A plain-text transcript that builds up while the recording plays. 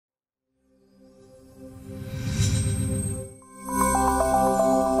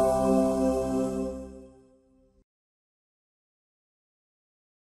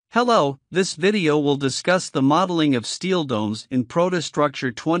Hello, this video will discuss the modeling of steel domes in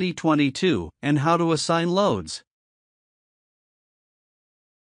ProtaStructure 2022 and how to assign loads.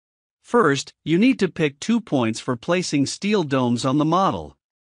 First, you need to pick 2 points for placing steel domes on the model.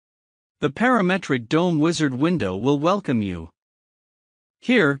 The Parametric Dome Wizard window will welcome you.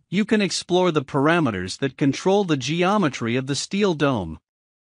 Here, you can explore the parameters that control the geometry of the steel dome.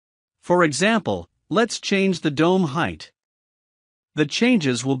 For example, let's change the dome height. The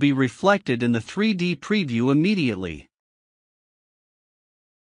changes will be reflected in the 3D preview immediately.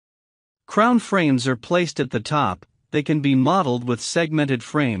 Crown frames are placed at the top. They can be modeled with segmented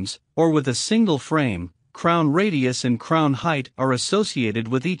frames, or with a single frame. Crown radius and crown height are associated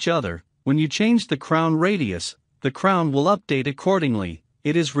with each other. When you change the crown radius, the crown will update accordingly.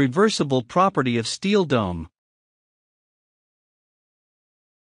 It is reversible property of steel dome.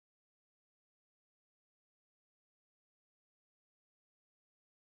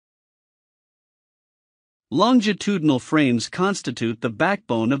 Longitudinal frames constitute the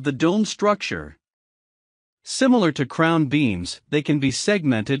backbone of the dome structure. Similar to crown beams, they can be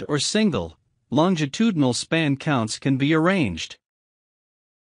segmented or single. Longitudinal span counts can be arranged.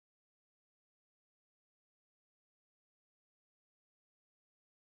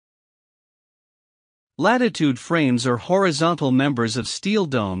 Latitude frames are horizontal members of steel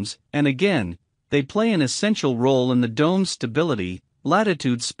domes, and again, they play an essential role in the dome's stability.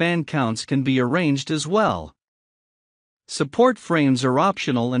 Latitude span counts can be arranged as well. Support frames are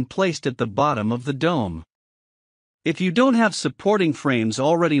optional and placed at the bottom of the dome. If you don't have supporting frames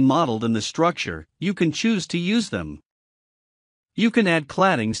already modeled in the structure, you can choose to use them. You can add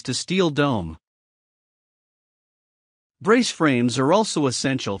claddings to steel dome. Brace frames are also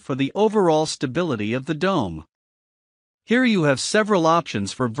essential for the overall stability of the dome. Here you have several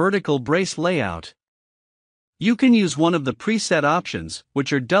options for vertical brace layout. You can use one of the preset options,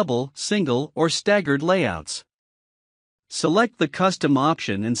 which are double, single, or staggered layouts. Select the custom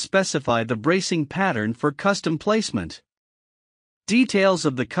option and specify the bracing pattern for custom placement. Details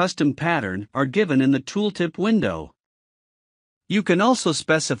of the custom pattern are given in the tooltip window. You can also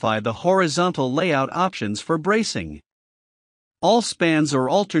specify the horizontal layout options for bracing. All spans or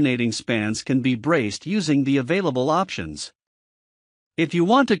alternating spans can be braced using the available options. If you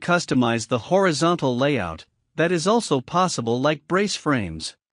want to customize the horizontal layout, that is also possible like brace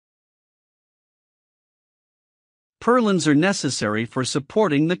frames. Purlins are necessary for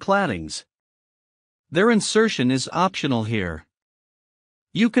supporting the claddings. Their insertion is optional here.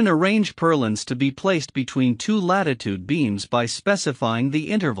 You can arrange purlins to be placed between 2 latitude beams by specifying the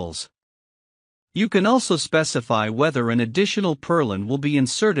intervals. You can also specify whether an additional purlin will be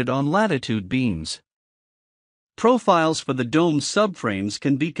inserted on latitude beams. Profiles for the dome subframes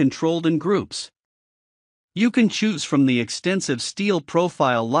can be controlled in groups. You can choose from the extensive steel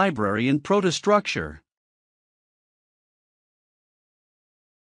profile library in ProtaStructure.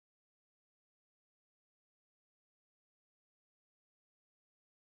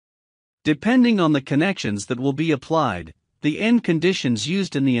 Depending on the connections that will be applied, the end conditions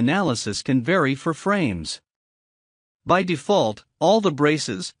used in the analysis can vary for frames. By default, all the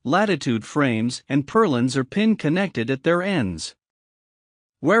braces, latitude frames, and purlins are pin connected at their ends.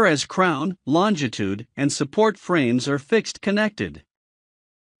 Whereas crown, longitude, and support frames are fixed connected.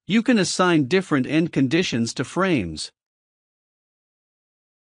 You can assign different end conditions to frames.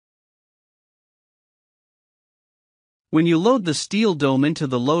 When you load the steel dome into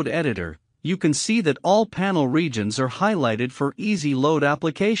the load editor, you can see that all panel regions are highlighted for easy load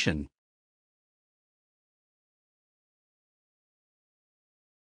application.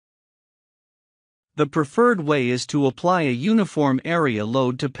 The preferred way is to apply a uniform area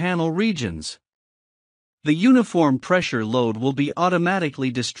load to panel regions. The uniform pressure load will be automatically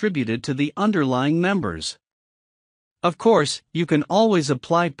distributed to the underlying members. Of course, you can always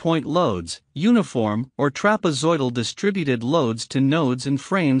apply point loads, uniform or trapezoidal distributed loads to nodes and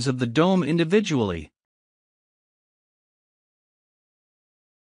frames of the dome individually.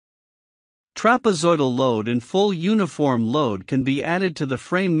 Trapezoidal load and full uniform load can be added to the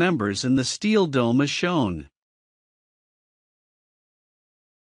frame members in the steel dome as shown.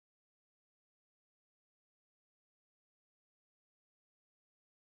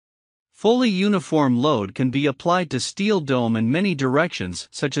 Fully uniform load can be applied to steel dome in many directions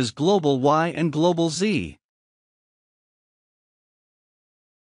such as global Y and global Z.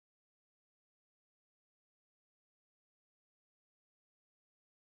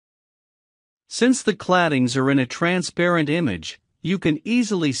 Since the claddings are in a transparent image, you can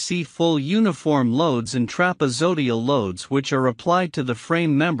easily see full uniform loads and trapezoidal loads which are applied to the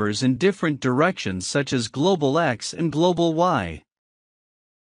frame members in different directions such as global X and global Y.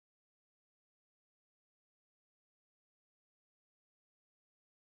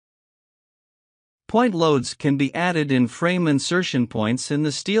 Point loads can be added in frame insertion points in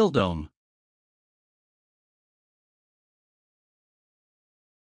the steel dome.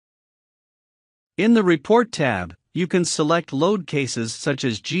 In the Report tab, you can select load cases such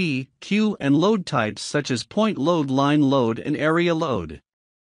as G, Q, and load types such as point load, line load, and area load.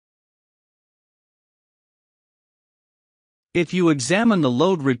 If you examine the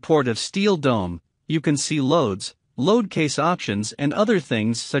load report of steel dome, you can see loads, load case options, and other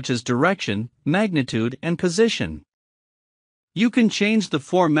things such as direction, magnitude, and position. You can change the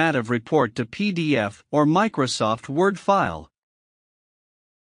format of report to PDF or Microsoft Word file.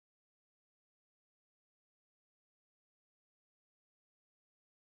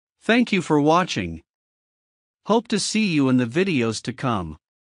 Thank you for watching. Hope to see you in the videos to come.